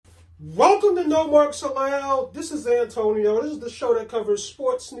Welcome to No Markz Allowed. This is Antonio. This is the show that covers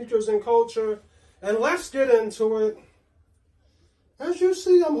sports, sneakers, and culture. And let's get into it. As you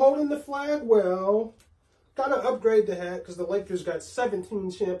see, I'm holding the flag well. Gotta upgrade the hat because the Lakers got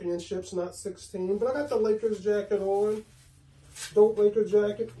 17 championships, not 16. But I got the Lakers jacket on. Dope Laker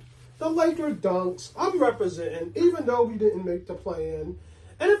jacket. The Laker dunks. I'm representing, even though we didn't make the play-in.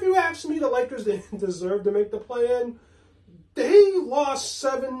 And if you ask me, the Lakers didn't deserve to make the play-in. They lost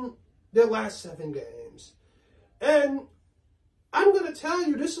their last 7 games. And I'm going to tell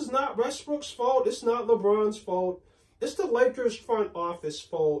you, this is not Westbrook's fault. It's not LeBron's fault. It's the Lakers front office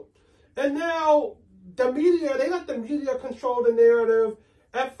fault. And now the media, they let the media control the narrative.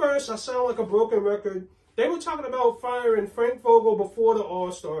 At first, I sound like a broken record. They were talking about firing Frank Vogel before the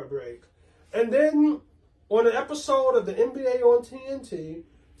All-Star break. And then on an episode of the NBA on TNT,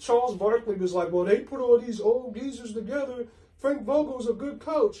 Charles Barkley was like, well, they put all these old geezers together. Frank Vogel's a good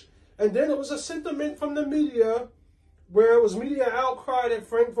coach. And then it was a sentiment from the media where it was media outcry that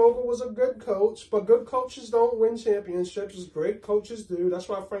Frank Vogel was a good coach, but good coaches don't win championships. Great coaches do. That's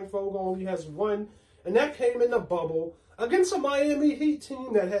why Frank Vogel only has 1. And that came in the bubble against a Miami Heat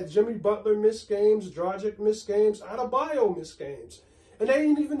team that had Jimmy Butler miss games, Dragic miss games, Adebayo miss games. And they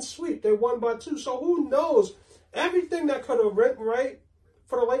didn't even sweep. They won by 2. So who knows? Everything that could have went right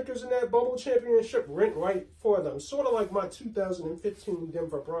for the Lakers in that bubble championship went right for them. Sort of like my 2015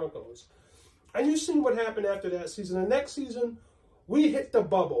 Denver Broncos. And you seen what happened after that season. The next season, we hit the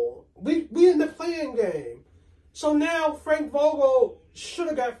bubble. We in the play-in game. So now Frank Vogel should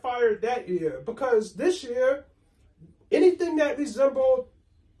have got fired that year. Because this year, anything that resembled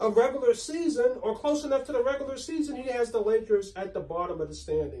a regular season or close enough to the regular season, he has the Lakers at the bottom of the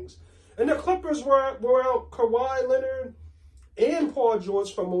standings. And the Clippers were out Kawhi Leonard and Paul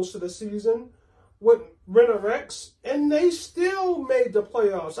George for most of the season with Renner Rex, and they still made the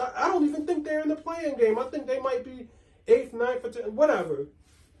playoffs. I don't even think they're in the play-in game. I think they might be 8th, 9th, or 10th, whatever.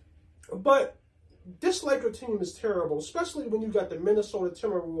 But this Laker team is terrible, especially when you got the Minnesota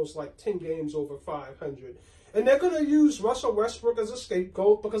Timberwolves like 10 games over 500. And they're going to use Russell Westbrook as a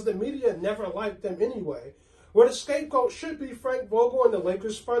scapegoat because the media never liked them anyway. Where the scapegoat should be Frank Vogel and the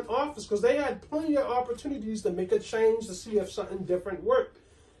Lakers front office because they had plenty of opportunities to make a change to see if something different worked.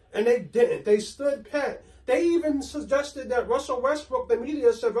 And they didn't. They stood pat. They even suggested that Russell Westbrook, the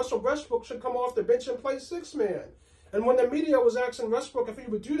media said Russell Westbrook should come off the bench and play 6-man. And when the media was asking Westbrook if he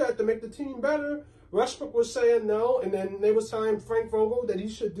would do that to make the team better, Westbrook was saying no. And then they was telling Frank Vogel that he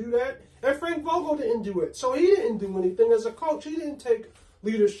should do that. And Frank Vogel didn't do it. So he didn't do anything as a coach. He didn't take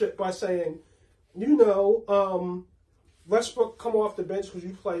leadership by saying, Westbrook come off the bench because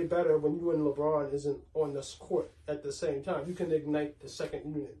you play better when you and LeBron isn't on this court at the same time. You can ignite the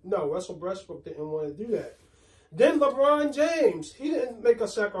second unit. No, Russell Westbrook didn't want to do that. Then LeBron James, he didn't make a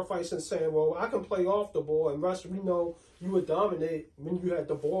sacrifice in saying, well, I can play off the ball, and Russ, we know you would dominate when you had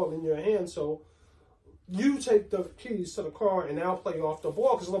the ball in your hand, so you take the keys to the car and I'll play off the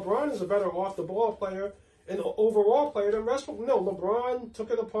ball, because LeBron is a better off-the-ball player and overall player than Westbrook. No, LeBron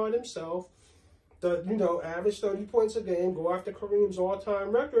took it upon himself to, average 30 points a game, go after Kareem's all-time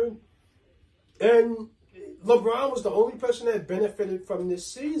record. And LeBron was the only person that benefited from this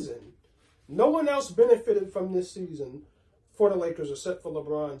season. No one else benefited from this season for the Lakers except for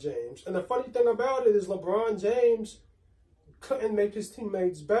LeBron James. And the funny thing about it is LeBron James couldn't make his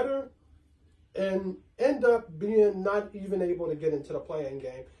teammates better and end up being not even able to get into the play-in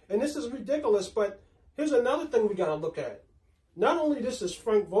game. And this is ridiculous, but here's another thing we got to look at. Not only this is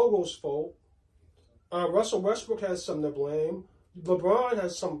Frank Vogel's fault, Russell Westbrook has something to blame. LeBron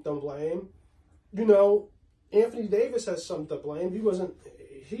has something to blame. Anthony Davis has something to blame. He wasn't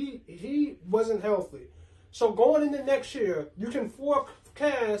healthy. So going into next year, you can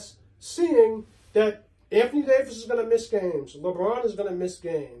forecast seeing that Anthony Davis is going to miss games. LeBron is going to miss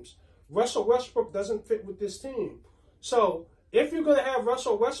games. Russell Westbrook doesn't fit with this team. So if you're going to have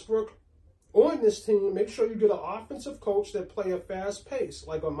Russell Westbrook on this team, make sure you get an offensive coach that play a fast pace,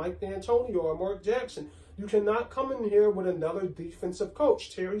 like a Mike D'Antoni or a Mark Jackson. You cannot come in here with another defensive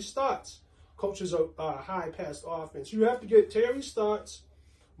coach. Terry Stotts coaches a high-paced offense. You have to get Terry Stotts,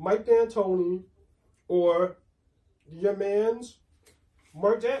 Mike D'Antoni, or your man's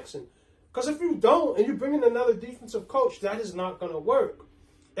Mark Jackson. Because if you don't, and you bring in another defensive coach, that is not going to work.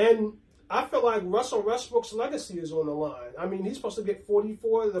 And I feel like Russell Westbrook's legacy is on the line. I mean, he's supposed to get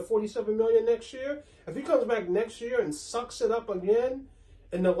 $44 to $47 million next year. If he comes back next year and sucks it up again,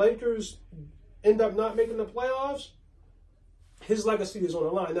 and the Lakers end up not making the playoffs, his legacy is on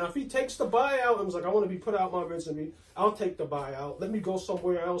the line. Now, if he takes the buyout and was like, I want to be put out my resume, I'll take the buyout. Let me go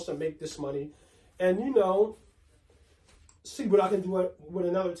somewhere else and make this money. And, see what I can do with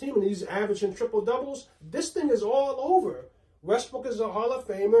another team, and he's averaging triple doubles. This thing is all over. Westbrook is a Hall of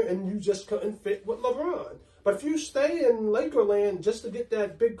Famer, and you just couldn't fit with LeBron. But if you stay in Lakerland just to get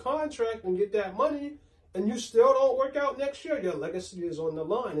that big contract and get that money, and you still don't work out next year, your legacy is on the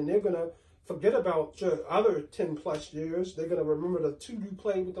line, and they're going to forget about your other 10-plus years. They're going to remember the 2 you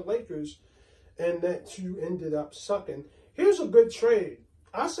played with the Lakers and that you ended up sucking. Here's a good trade.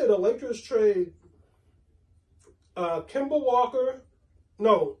 I say the Lakers trade Kemba Walker.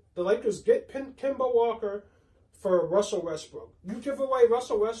 No, the Lakers get Kemba Walker for Russell Westbrook. You give away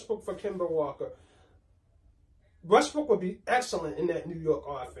Russell Westbrook for Kemba Walker. Westbrook would be excellent in that New York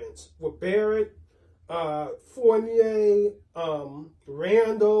offense with Barrett, Fournier,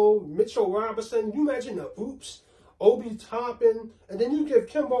 Randall, Mitchell Robinson. You imagine the oops, Obi Toppin, and then you give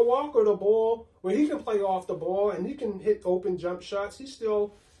Kemba Walker the ball where he can play off the ball and he can hit open jump shots. He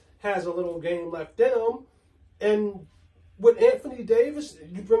still has a little game left in him. And with Anthony Davis,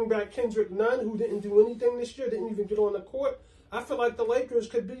 you bring back Kendrick Nunn, who didn't do anything this year, didn't even get on the court. I feel like the Lakers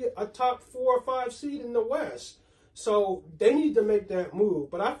could be a top 4 or 5 seed in the West. So they need to make that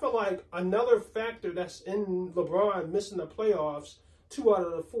move. But I feel like another factor that's in LeBron missing the playoffs 2 out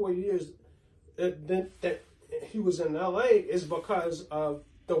of the 4 years that he was in LA is because of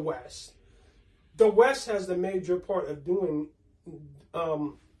the West. The West has the major part of doing,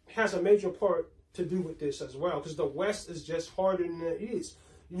 has a major part to do with this as well, because the West is just harder than the East.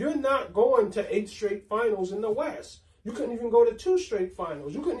 You're not going to 8 straight finals in the West. You couldn't even go to 2 straight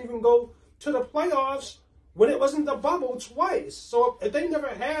finals. You couldn't even go to the playoffs when it wasn't the bubble twice. So if they never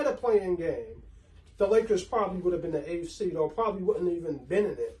had a playing game, the Lakers probably would have been the 8th seed or probably wouldn't have even been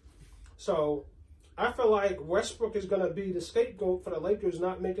in it. So I feel like Westbrook is going to be the scapegoat for the Lakers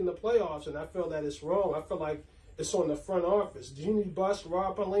not making the playoffs, and I feel that it's wrong. I feel like it's on the front office. Jeannie Buss,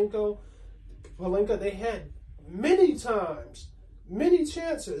 Rob Pelinka, they had many times, many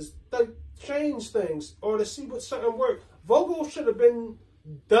chances to change things or to see what something worked. Vogel should have been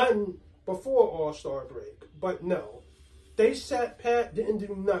done before All-Star break, but no. They sat pat, didn't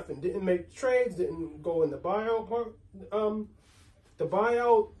do nothing, didn't make trades, didn't go in the buyout part. The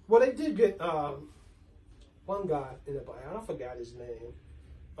buyout, well, they did get one guy in the buyout. I forgot his name.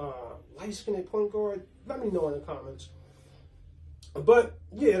 Light-skinned point guard. Let me know in the comments. But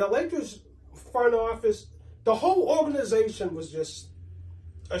yeah, the Lakers front office, the whole organization was just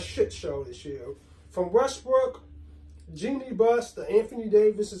a shit show this year. From Westbrook, Jeannie Buss, to Anthony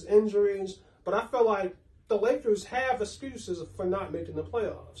Davis's injuries. But I feel like the Lakers have excuses for not making the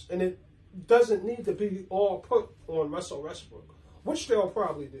playoffs. And it doesn't need to be all put on Russell Westbrook, which they'll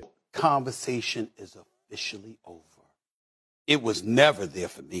probably do. Conversation is officially over. It was never there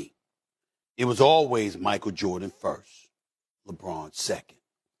for me. It was always Michael Jordan first, LeBron second.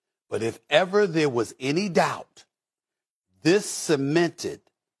 But if ever there was any doubt, this cemented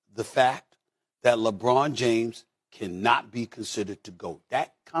the fact that LeBron James cannot be considered to GOAT.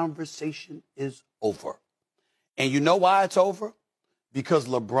 That conversation is over. And you know why it's over? Because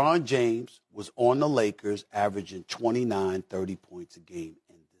LeBron James was on the Lakers averaging 29, 30 points a game,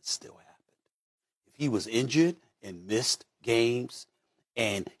 and this still happened. If he was injured and missed games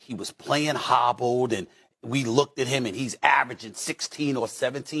and he was playing hobbled and we looked at him and he's averaging 16 or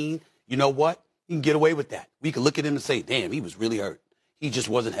 17, you know what? He can get away with that. We can look at him and say, damn, he was really hurt. He just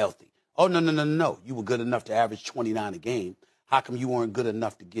wasn't healthy. Oh, no. You were good enough to average 29 a game. How come you weren't good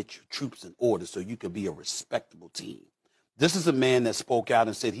enough to get your troops in order so you could be a respectable team? This is a man that spoke out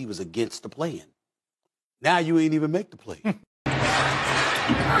and said he was against the play-in. Now you ain't even make the play. On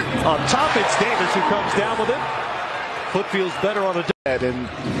top, it's Davis who comes down with it. Foot feels better on a and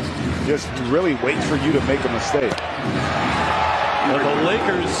just really wait for you to make a mistake. And the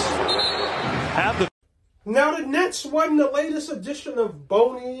Lakers have the. Now the Nets won the latest edition of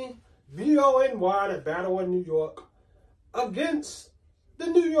Boney, VONY, the Battle of New York, against the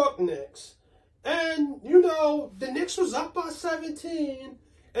New York Knicks. And, you know, the Knicks was up by 17,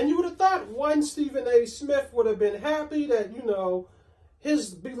 and you would have thought one Stephen A. Smith would have been happy that, you know,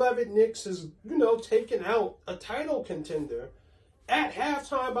 his beloved Knicks is, you know, taking out a title contender at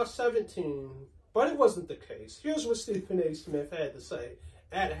halftime by 17. But it wasn't the case. Here's what Stephen A. Smith had to say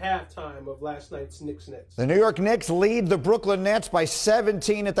at halftime of last night's Knicks-Nets. The New York Knicks lead the Brooklyn Nets by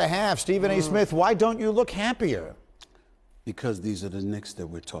 17 at the half. Stephen A. Smith, why don't you look happier? Because these are the Knicks that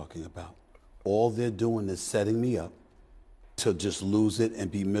we're talking about. All they're doing is setting me up to just lose it and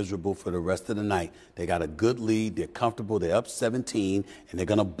be miserable for the rest of the night. They got a good lead. They're comfortable. They're up 17, and they're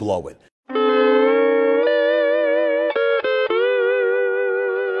going to blow it.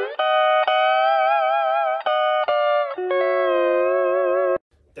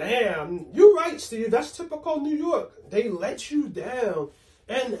 Damn, you're right, Steve, that's typical New York. They let you down.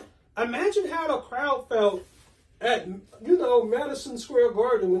 And imagine how the crowd felt at, Madison Square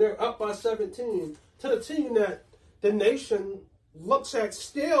Garden when they're up by 17 to the team that the nation looks at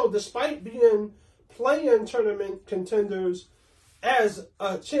still, despite being play-in tournament contenders, as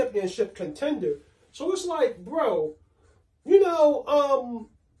a championship contender. So it's like, bro,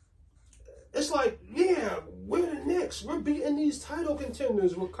 it's like, yeah, we're the Knicks. We're beating these title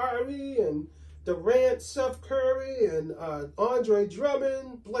contenders with Kyrie and Durant, Seth Curry, and Andre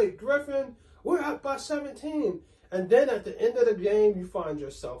Drummond, Blake Griffin. We're up by 17. And then at the end of the game, you find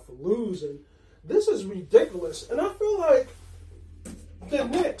yourself losing. This is ridiculous. And I feel like the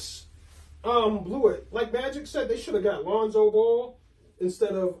Knicks blew it. Like Magic said, they should have got Lonzo Ball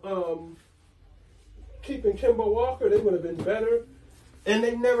instead of keeping Kemba Walker. They would have been better. And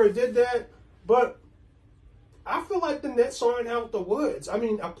they never did that. But I feel like the Nets aren't out the woods. I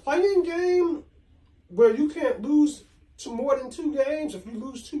mean, a playing game where you can't lose to more than 2 games. If you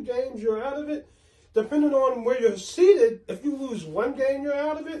lose 2 games, you're out of it. Depending on where you're seated, if you lose 1 game, you're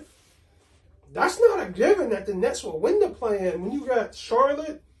out of it. That's not a given that the Nets will win the play-in. When you got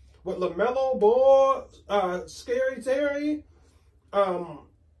Charlotte with LaMelo Ball, Scary Terry,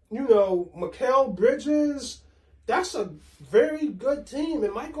 Mikal Bridges, that's a very good team.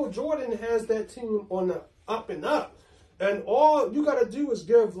 And Michael Jordan has that team on the up and up. And all you got to do is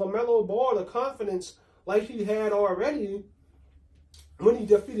give LaMelo Ball the confidence like he had already when he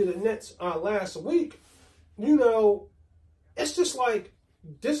defeated the Nets last week. It's just like,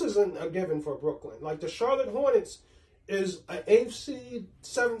 this isn't a given for Brooklyn. Like, the Charlotte Hornets is an 8th seed,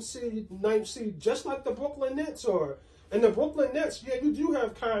 7th seed, 9th seed, just like the Brooklyn Nets are. And the Brooklyn Nets, yeah, you do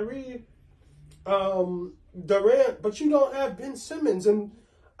have Kyrie, Durant, but you don't have Ben Simmons. And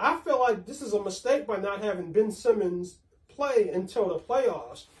I feel like this is a mistake by not having Ben Simmons play until the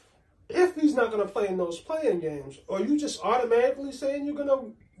playoffs. If he's not going to play in those play-in games, are you just automatically saying you're going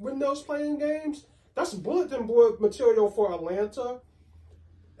to win those play-in games? That's bulletin board material for Atlanta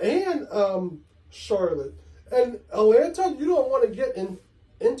and Charlotte. And Atlanta, you don't want to get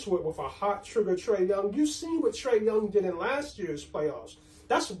into it with a hot trigger Trae Young. You see what Trae Young did in last year's playoffs.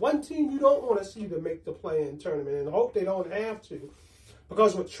 That's one team you don't want to see to make the play-in tournament, and hope they don't have to.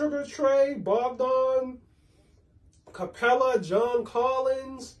 Because with Trigger Trae, Bogdan, Capella, John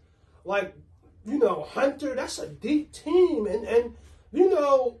Collins, Hunter, that's a deep team. And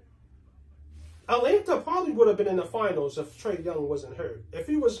Atlanta probably would have been in the finals if Trae Young wasn't hurt. If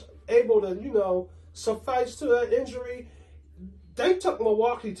he was able to, suffice to that injury, they took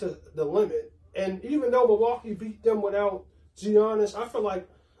Milwaukee to the limit. And even though Milwaukee beat them without Giannis, I feel like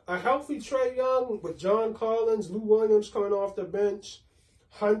a healthy Trae Young with John Collins, Lou Williams coming off the bench,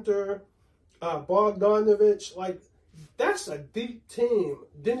 Hunter, Bogdanovich, that's a deep team.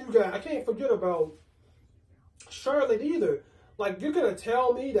 Then you got, I can't forget about Charlotte either. You're going to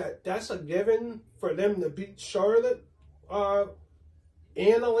tell me that that's a given for them to beat Charlotte and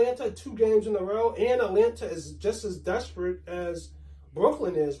Atlanta 2 games in a row, and Atlanta is just as desperate as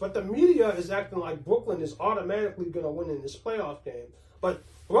Brooklyn is. But the media is acting like Brooklyn is automatically going to win in this playoff game. But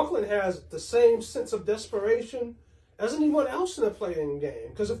Brooklyn has the same sense of desperation as anyone else in a play-in game.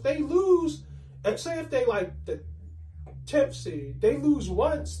 Because if they lose, say if they the 10th seed, they lose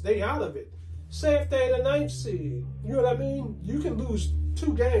once, they out of it. Say if they're the 9th seed, you know what I mean? You can lose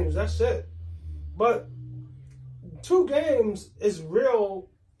 2 games, that's it. But 2 games is real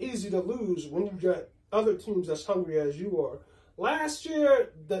easy to lose when you got other teams that's hungry as you are. Last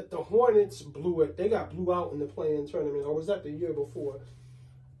year, the Hornets blew it. They got blew out in the play-in tournament, or was that the year before?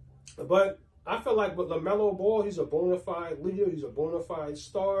 But I feel like with LaMelo Ball, he's a bona fide leader. He's a bona fide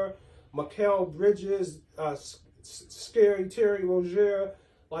star. Mikal Bridges, Scary Terry Rozier,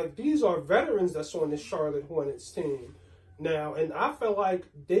 these are veterans that's on the Charlotte Hornets team now. And I feel like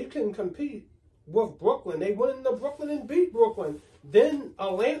they can compete with Brooklyn. They went into Brooklyn and beat Brooklyn. Then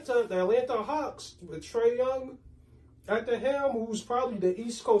the Atlanta Hawks with Trae Young at the helm, who's probably the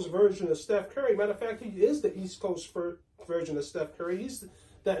East Coast version of Steph Curry. Matter of fact, he is the East Coast version of Steph Curry. He's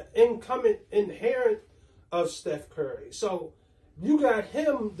the inherent of Steph Curry. So you got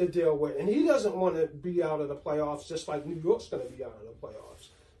him to deal with, and he doesn't want to be out of the playoffs just like New York's going to be out of the playoffs.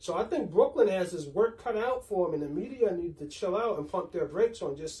 So I think Brooklyn has his work cut out for him, and the media need to chill out and pump their brakes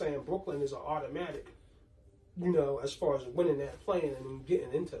on just saying Brooklyn is an automatic, as far as winning that play-in and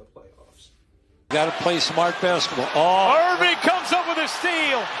getting into the playoffs. Got to play smart basketball. Oh, Irving comes up with a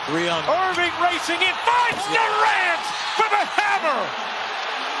steal. 3 on. Irving racing in, finds Durant for the hammer.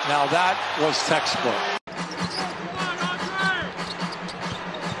 Now that was textbook.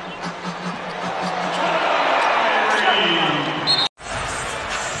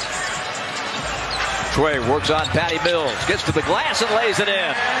 Trey works on Patty Mills. Gets to the glass and lays it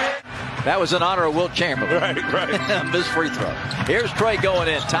in. That was in honor of Wilt Chamberlain. Right. Missed free throw. Here's Trey going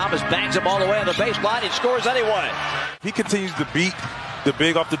in. Thomas bangs him all the way on the baseline. He scores anyway. He continues to beat the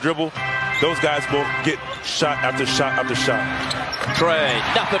big off the dribble. Those guys will get shot after shot after shot. Trey,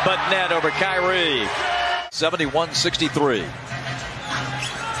 nothing but net over Kyrie. 71-63.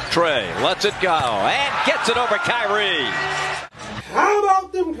 Trey lets it go and gets it over Kyrie. How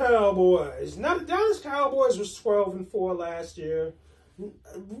about them Cowboys? Now the Dallas Cowboys was 12-4 last year,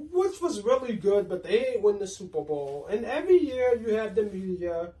 which was really good, but they ain't win the Super Bowl. And every year you have the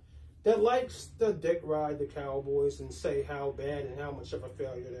media that likes to dick ride the Cowboys and say how bad and how much of a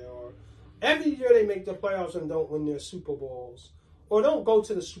failure they are. Every year they make the playoffs and don't win their Super Bowls, or don't go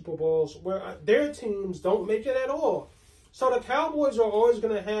to the Super Bowls, where their teams don't make it at all. So the Cowboys are always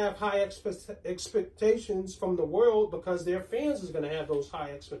going to have high expectations from the world because their fans is going to have those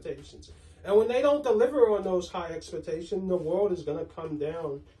high expectations. And when they don't deliver on those high expectations, the world is going to come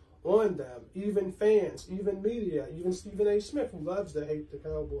down on them. Even fans, even media, even Stephen A. Smith, who loves to hate the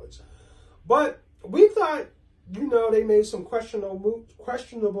Cowboys. But we thought, they made some questionable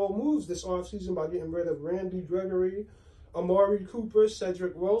moves this offseason by getting rid of Randy Gregory, Amari Cooper,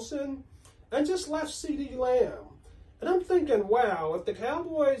 Cedric Wilson, and just left CeeDee Lamb. And I'm thinking, wow, if the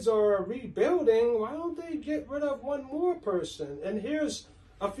Cowboys are rebuilding, why don't they get rid of one more person? And here's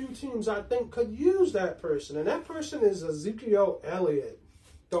a few teams I think could use that person. And that person is Ezekiel Elliott,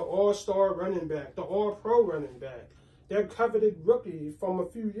 the all-star running back, the all-pro running back, their coveted rookie from a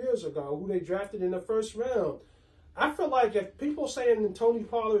few years ago who they drafted in the first round. I feel like if people saying that Tony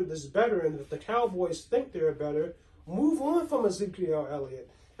Pollard is better and if the Cowboys think they're better, move on from Ezekiel Elliott.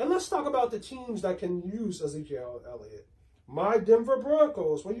 And let's talk about the teams that can use Ezekiel Elliott. My Denver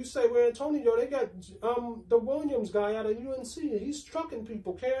Broncos. When you say, well, Antonio, they got the Williams guy out of UNC. He's trucking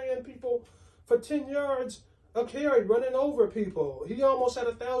people, carrying people for 10 yards a carry, running over people. He almost had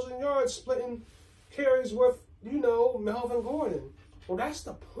 1,000 yards splitting carries with, Melvin Gordon. Well, that's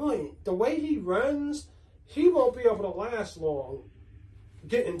the point. The way he runs, he won't be able to last long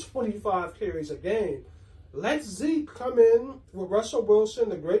getting 25 carries a game. Let Zeke come in with Russell Wilson,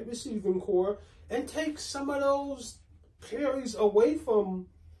 the great receiving core, and take some of those carries away from,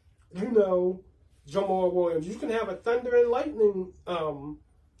 Jamal Williams. You can have a thunder and lightning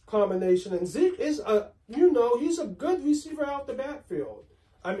combination. And Zeke is he's a good receiver out the backfield.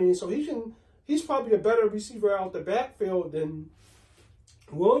 I mean, so he's probably a better receiver out the backfield than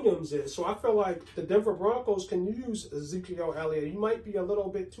Williams is. So I feel like the Denver Broncos can use Ezekiel Elliott. He might be a little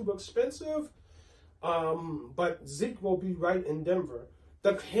bit too expensive. But Zeke will be right in Denver.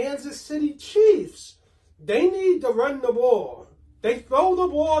 The Kansas City Chiefs, they need to run the ball. They throw the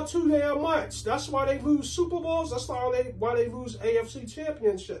ball too damn much. That's why they lose Super Bowls. That's why they lose AFC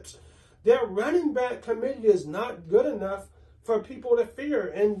championships. Their running back committee is not good enough for people to fear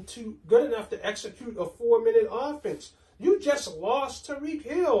and good enough to execute a 4-minute offense. You just lost Tyreek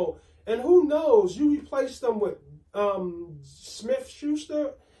Hill. And who knows, you replaced them with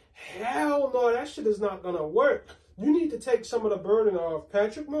Smith-Schuster. Hell no, that shit is not going to work. You need to take some of the burden off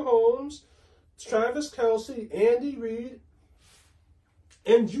Patrick Mahomes, Travis Kelce, Andy Reid,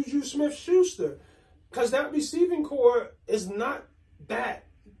 and Juju Smith-Schuster. Because that receiving core is not that.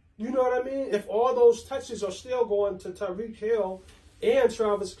 You know what I mean? If all those touches are still going to Tyreek Hill and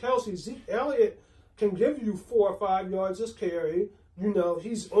Travis Kelce, Zeke Elliott can give you 4 or 5 yards a carry.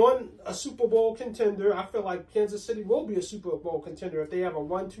 He's on a Super Bowl contender. I feel like Kansas City will be a Super Bowl contender if they have a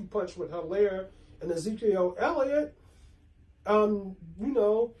 1-2 punch with Hilaire and Ezekiel Elliott.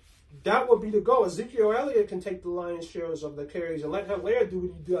 That would be the goal. Ezekiel Elliott can take the lion's shares of the carries and let Hilaire do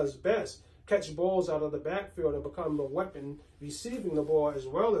what he does best, catch balls out of the backfield and become a weapon receiving the ball as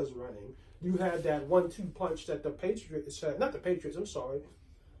well as running. You had that 1-2 punch that the Patriots had, not the Patriots, I'm sorry,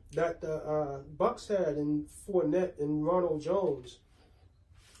 that the Bucks had in Fournette and Ronald Jones.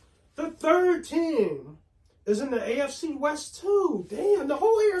 The third team is in the AFC West too. Damn, the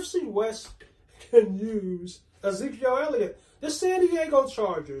whole AFC West can use Ezekiel Elliott. The San Diego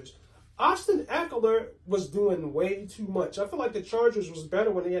Chargers. Austin Eckler was doing way too much. I feel like the Chargers was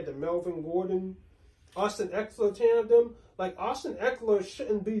better when they had the Melvin Gordon, Austin Eckler tandem. Like, Austin Eckler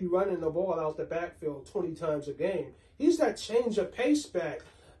shouldn't be running the ball out the backfield 20 times a game. He's that change of pace back.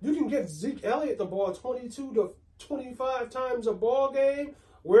 You can give Zeke Elliott the ball 22 to 25 times a ball game,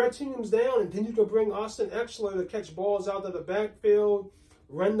 wear teams down, and then you can bring Austin Eckler to catch balls out of the backfield,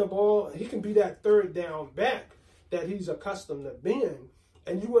 run the ball. He can be that third down back that he's accustomed to being.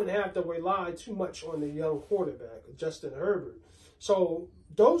 And you wouldn't have to rely too much on the young quarterback, Justin Herbert. So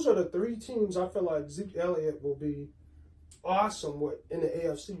those are the three teams I feel like Zeke Elliott will be awesome with in the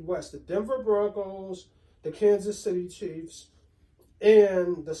AFC West. The Denver Broncos, the Kansas City Chiefs,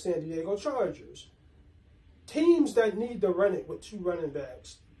 and the San Diego Chargers. Teams that need to run it with 2 running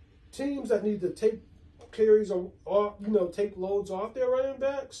backs. Teams that need to take carries off, take loads off their running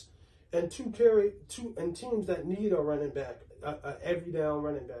backs, and teams that need a running back, a every down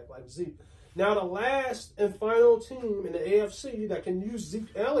running back like Zeke. Now the last and final team in the AFC that can use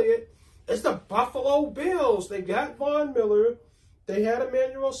Zeke Elliott is the Buffalo Bills. They got Von Miller. They had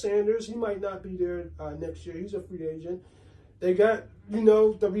Emmanuel Sanders. He might not be there next year. He's a free agent. They got,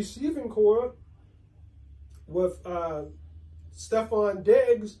 the receiving core with Stephon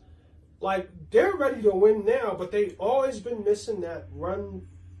Diggs. Like, they're ready to win now, but they've always been missing that run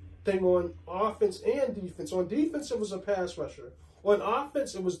thing on offense and defense. On defense, it was a pass rusher. On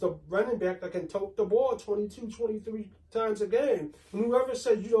offense, it was the running back that can tote the ball 22, 23 times a game. And whoever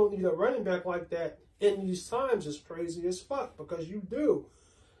said you don't need a running back like that in these times is crazy as fuck, because you do.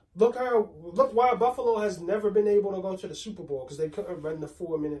 Look why Buffalo has never been able to go to the Super Bowl, because they couldn't run the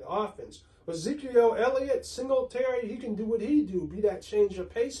 4-minute offense. But Ezekiel Elliott, Singletary, he can do what he do. Be that change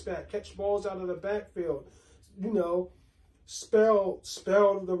of pace back, catch balls out of the backfield, spell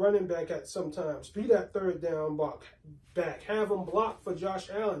the running back at sometimes. Be that third down back. Have him block for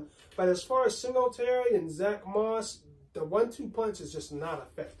Josh Allen. But as far as Singletary and Zach Moss, the 1-2 punch is just not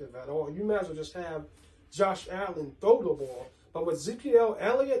effective at all. You might as well just have Josh Allen throw the ball. But with Ezekiel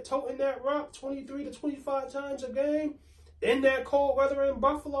Elliott toting that rock 23 to 25 times a game, in that cold weather in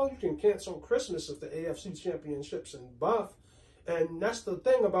Buffalo, you can cancel Christmas if the AFC Championship's in Buff. And that's the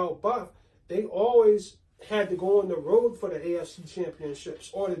thing about Buff. They always had to go on the road for the AFC Championships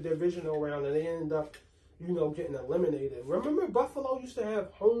or the divisional round, and they ended up, getting eliminated. Remember, Buffalo used to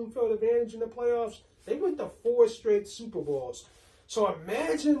have home field advantage in the playoffs? They went to 4 straight Super Bowls. So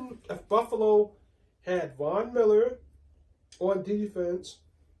imagine if Buffalo had Von Miller on defense,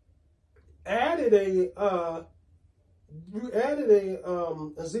 added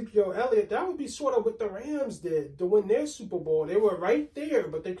Ezekiel Elliott. That would be sort of what the Rams did to win their Super Bowl. They were right there,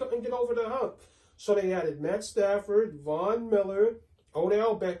 but they couldn't get over the hump. So they added Matt Stafford, Von Miller,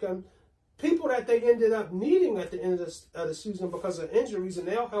 Odell Beckham, people that they ended up needing at the end of the season because of injuries, and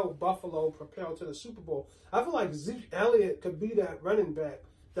they'll help Buffalo propel to the Super Bowl. I feel like Zeke Elliott could be that running back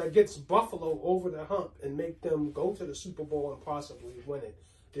that gets Buffalo over the hump and make them go to the Super Bowl and possibly win it.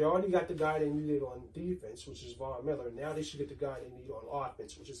 They already got the guy they needed on defense, which is Von Miller. Now they should get the guy they need on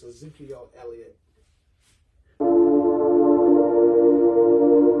offense, which is Ezekiel Elliott.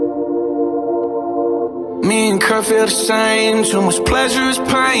 Me and Kurt feel the same. Too much pleasure is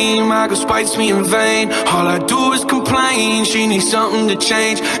pain. My girl spites me in vain. All I do is complain. She needs something to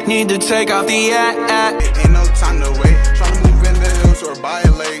change. Need to take off the act. Ain't no time to wait. Tryna move in the hills or buy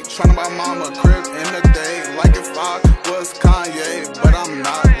a lake. Tryna buy mama a crib in the day. Like if I was Kanye, but I'm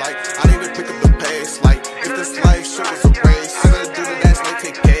not. Like I need to pick up the pace. Like if this life shit was a race, I gotta do the dance like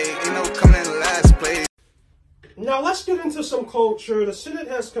KK. Ain't no coming in last place. Now let's get into some culture. The Senate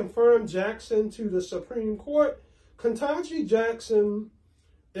has confirmed Jackson to the Supreme Court. Ketanji Jackson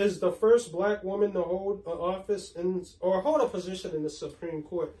is the first black woman to hold an office hold a position in the Supreme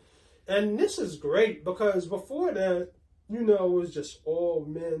Court. And this is great because before that, it was just all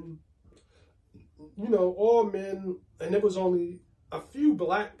men. All men, and there was only a few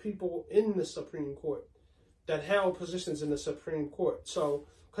black people in the Supreme Court that held positions in the Supreme Court. So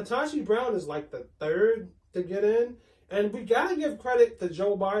Ketanji Brown is like the third to get in. And we got to give credit to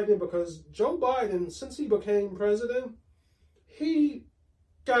Joe Biden because Joe Biden, since he became president, he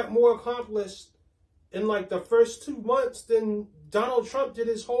got more accomplished in like the first 2 months than Donald Trump did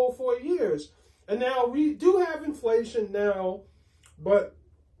his whole 4 years. And now we do have inflation now, but,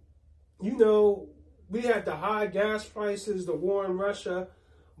 we had the high gas prices, the war in Russia.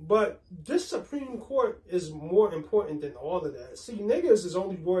 But this Supreme Court is more important than all of that. See, niggas is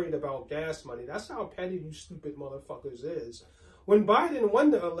only worried about gas money. That's how petty you stupid motherfuckers is. When Biden won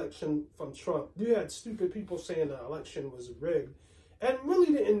the election from Trump, you had stupid people saying the election was rigged and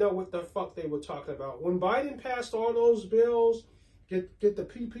really didn't know what the fuck they were talking about. When Biden passed all those bills, get the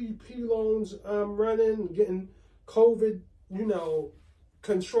PPP loans running, getting COVID,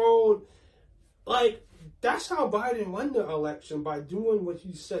 controlled, like, that's how Biden won the election, by doing what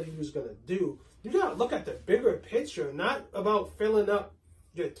he said he was going to do. You got to look at the bigger picture, not about filling up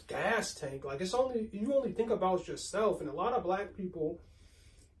your gas tank. Like, you only think about yourself. And a lot of black people,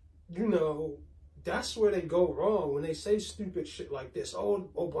 that's where they go wrong when they say stupid shit like this. Oh,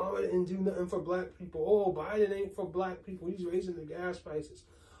 Obama didn't do nothing for black people. Oh, Biden ain't for black people. He's raising the gas prices.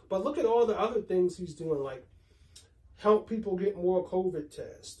 But look at all the other things he's doing, like help people get more COVID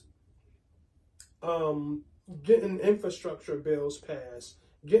tests. getting infrastructure bills passed,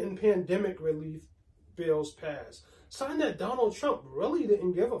 getting pandemic relief bills passed. Something that Donald Trump really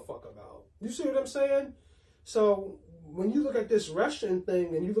didn't give a fuck about. You see what I'm saying? So when you look at this Russian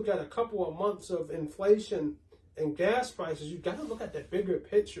thing and you look at a couple of months of inflation and gas prices, you got to look at the bigger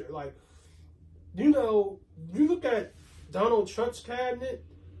picture. Like, you know, you look at Donald Trump's cabinet,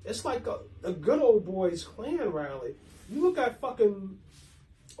 it's like a good old boys Klan rally. You look at fucking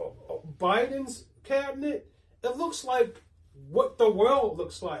Biden's cabinet, it looks like what the world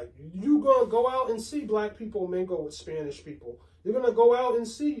looks like. You're going to go out and see black people mingle with Spanish people. You're going to go out and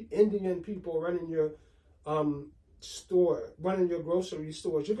see Indian people running your store, running your grocery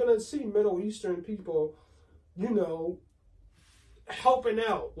stores. You're going to see Middle Eastern people, you know, helping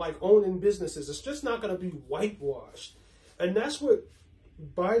out, like owning businesses. It's just not going to be whitewashed. And that's what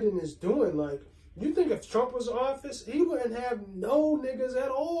Biden is doing. Like, you think if Trump was in office, he wouldn't have no niggas at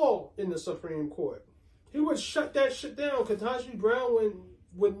all in the Supreme Court. He would shut that shit down. Ketanji Brown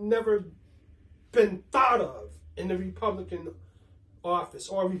would never been thought of in the Republican office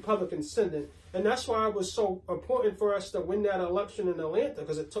or Republican Senate. And that's why it was so important for us to win that election in Atlanta,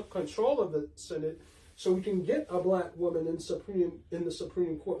 because it took control of the Senate so we can get a black woman in the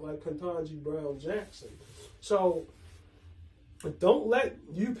Supreme Court like Ketanji Brown Jackson. So don't let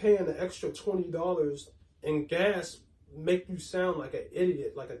you paying an extra $20 in gas make you sound like an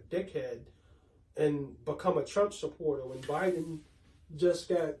idiot, like a dickhead, and become a Trump supporter when Biden just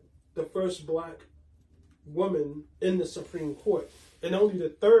got the first black woman in the Supreme Court and only the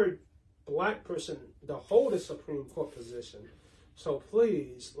third black person to hold a Supreme Court position. So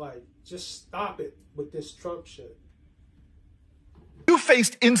please, like, just stop it with this Trump shit. You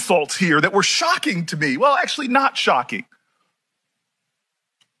faced insults here that were shocking to me. Well, actually not shocking.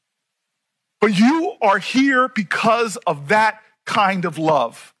 But you are here because of that kind of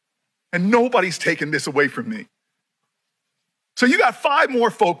love. And nobody's taken this away from me. So you got 5 more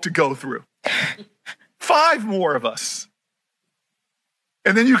folk to go through. 5 more of us.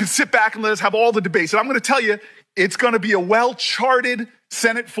 And then you can sit back and let us have all the debates. And I'm going to tell you, it's going to be a well-charted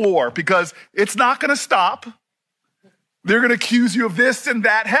Senate floor because it's not going to stop. They're going to accuse you of this and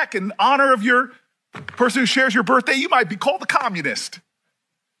that. Heck, in honor of your person who shares your birthday, you might be called a communist.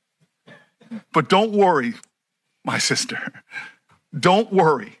 But don't worry, my sister. Don't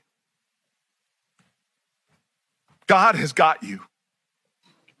worry. God has got you.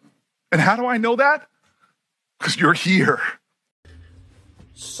 And how do I know that? Because you're here.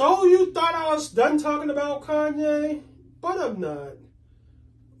 So you thought I was done talking about Kanye? But I'm not.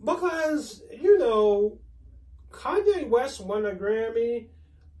 Because, you know, Kanye West won a Grammy,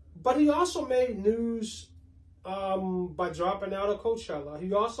 but he also made news by dropping out of Coachella.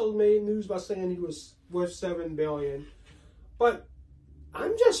 He also made news by saying he was worth $7 billion. But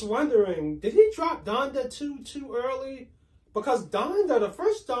I'm just wondering, did he drop Donda 2 too early? Because Donda, the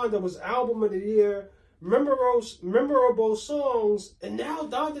first Donda was album of the year, memorable songs, and now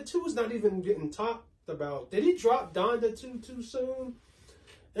Donda 2 is not even getting talked about. Did he drop Donda 2 too soon?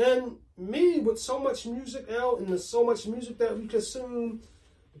 And me, with so much music out and there's so much music that we consume,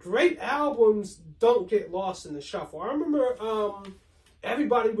 great albums don't get lost in the shuffle. I remember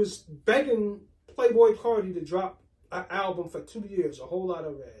everybody was begging Playboi Carti to drop an album for 2 years, A Whole Lot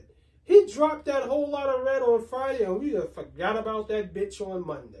of Red. He dropped that Whole Lot of Red on Friday, and we forgot about that bitch on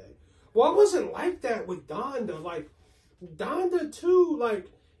Monday. Well, it wasn't like that with Donda. Like, Donda 2, like,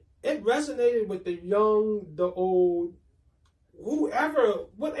 it resonated with the young, the old, whoever,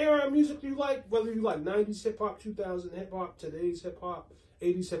 what era of music you like, whether you like 90s hip-hop, 2000 hip-hop, today's hip-hop,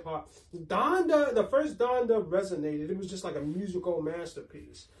 80s hip-hop. Donda, the first Donda resonated. It was just like a musical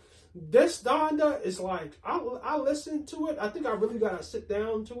masterpiece. This Donda is like, I listened to it. I think I really got to sit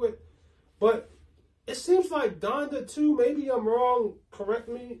down to it. But it seems like Donda 2, maybe I'm wrong, correct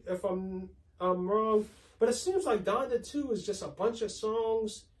me if I'm wrong, but it seems like Donda 2 is just a bunch of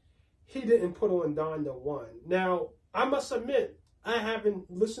songs he didn't put on Donda 1. Now, I must admit, I haven't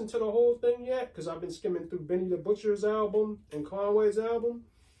listened to the whole thing yet because I've been skimming through Benny the Butcher's album and Conway's album.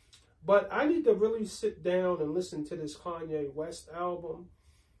 But I need to really sit down and listen to this Kanye West album,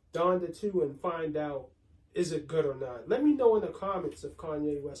 Donda 2, and find out, is it good or not? Let me know in the comments if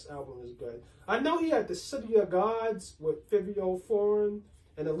Kanye West's album is good. I know he had the City of Gods with Fivio Foreign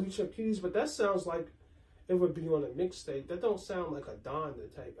and Alicia Keys, but that sounds like it would be on a mixtape. That don't sound like a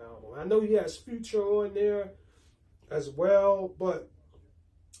Donda type album. I know he has Future on there as well, but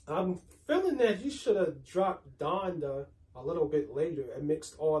I'm feeling that he should have dropped Donda a little bit later and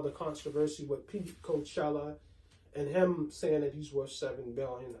mixed all the controversy with Pete Coachella and him saying that he's worth $7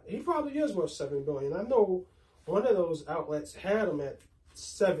 billion. He probably is worth $7 billion. I know one of those outlets had him at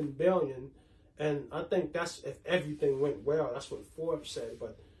 $7 billion, And I think that's if everything went well. That's what Forbes said.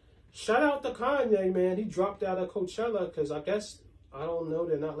 But shout out to Kanye, man. He dropped out of Coachella because I guess, I don't know,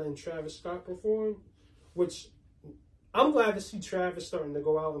 they're not letting Travis Scott perform. Which, I'm glad to see Travis starting to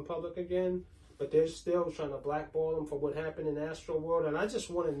go out in public again. But they're still trying to blackball him for what happened in Astroworld. And I just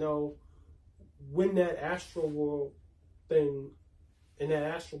want to know when that Astroworld thing, in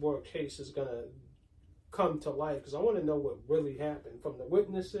that Astroworld case is going to come to light. Because I want to know what really happened. From the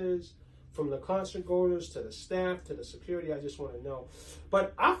witnesses, from the concert goers, to the staff, to the security, I just want to know.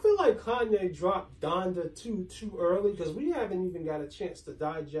 But I feel like Kanye dropped Donda 2 too early. Because we haven't even got a chance to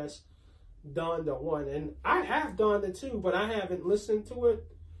digest Donda 1. And I have Donda 2, but I haven't listened to it.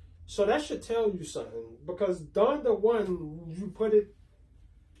 So that should tell you something. Because Donda 1, you put it,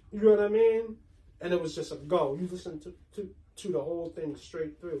 you know what I mean? And it was just a go. You listened to the whole thing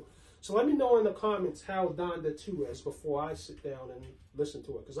straight through. So let me know in the comments how Donda 2 is before I sit down and listen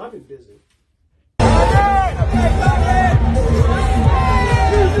to it. Because I've been busy.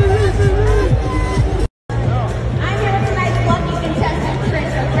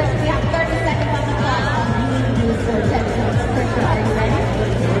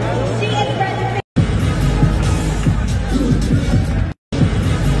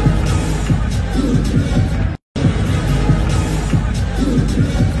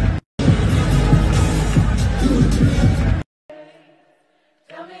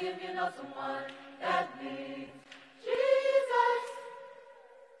 Someone that needs Jesus,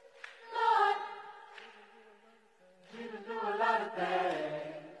 Lord. Jesus do a lot of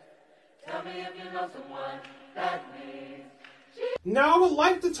things. Tell me if you know someone that needs Jesus. Now I would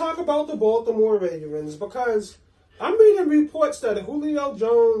like to talk about the Baltimore Ravens because I'm reading reports that Julio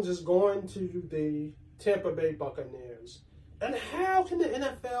Jones is going to the Tampa Bay Buccaneers. And how can the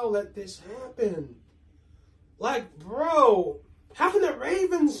NFL let this happen? Like, bro, how can the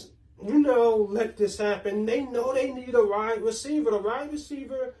Ravens, you know, let this happen? They know they need a wide receiver. The wide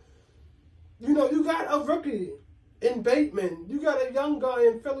receiver, you know, you got a rookie in Bateman. You got a young guy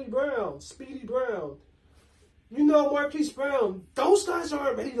in Philly Brown, Speedy Brown. You know, Marquise Brown. Those guys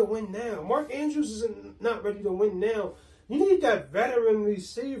aren't ready to win now. Mark Andrews is not ready to win now. You need that veteran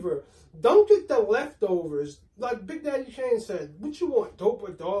receiver. Don't get the leftovers. Like Big Daddy Kane said, what you want, dope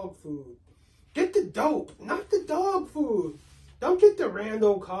or dog food? Get the dope, not the dog food. Don't get the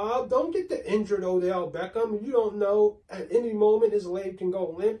Randall Cobb. Don't get the injured Odell Beckham. You don't know at any moment his leg can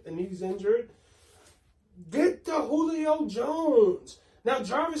go limp and he's injured. Get the Julio Jones. Now,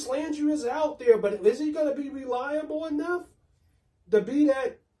 Jarvis Landry is out there, but is he going to be reliable enough to be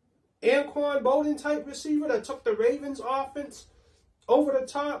that Anquan Bolden type receiver that took the Ravens offense over the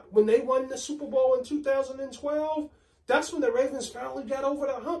top when they won the Super Bowl in 2012? That's when the Ravens finally got over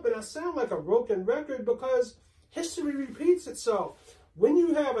the hump. And I sound like a broken record because history repeats itself. When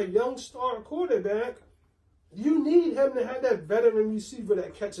you have a young star quarterback, you need him to have that veteran receiver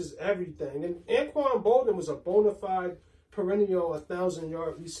that catches everything. And Anquan Bolden was a bona fide perennial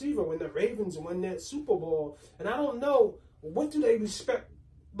 1,000-yard receiver when the Ravens won that Super Bowl. And I don't know, what do they expect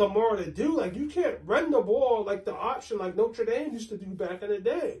Lamar to do? Like, you can't run the ball like the option like Notre Dame used to do back in the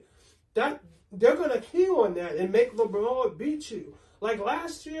day. They're going to key on that and make Lamar beat you. Like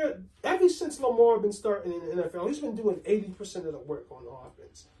last year, ever since Lamar been starting in the NFL, he's been doing 80% of the work on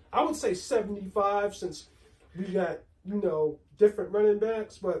offense. I would say 75 since we got, you know, different running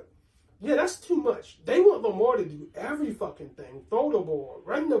backs. But, yeah, that's too much. They want Lamar to do every fucking thing. Throw the ball,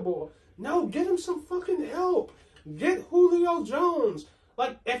 run the ball. No, get him some fucking help. Get Julio Jones.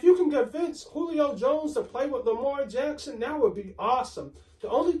 Like, if you can convince Julio Jones to play with Lamar Jackson, that would be awesome. The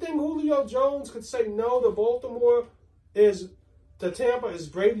only thing Julio Jones could say no to Baltimore is to Tampa is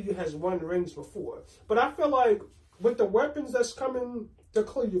Brady has won rings before. But I feel like with the weapons that's coming to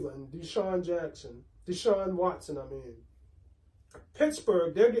Cleveland, Deshaun Watson,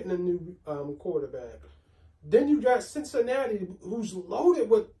 Pittsburgh, they're getting a new quarterback. Then you got Cincinnati, who's loaded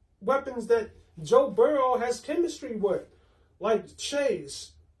with weapons that Joe Burrow has chemistry with, like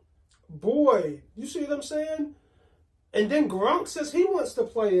Chase, Boyd. You see what I'm saying? And then Gronk says he wants to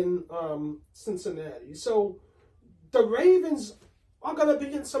play in Cincinnati. So the Ravens are going to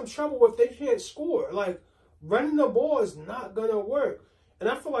be in some trouble if they can't score. Like, running the ball is not going to work. And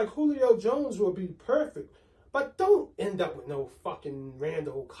I feel like Julio Jones will be perfect. But don't end up with no fucking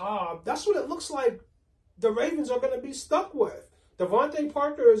Randall Cobb. That's what it looks like the Ravens are going to be stuck with. Devontae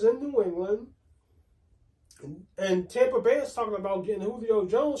Parker is in New England. And Tampa Bay is talking about getting Julio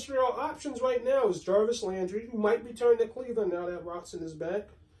Jones. Three options right now is Jarvis Landry, who might return to Cleveland now that Watson is back,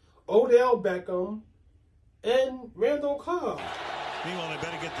 Odell Beckham, and Randall Cobb. Meanwhile, they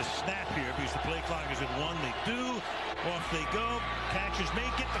better get the snap here because the play clock is at 1. They do. Off they go. Catches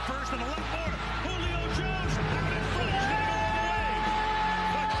made. Get the first on the left board. Julio Jones out in front.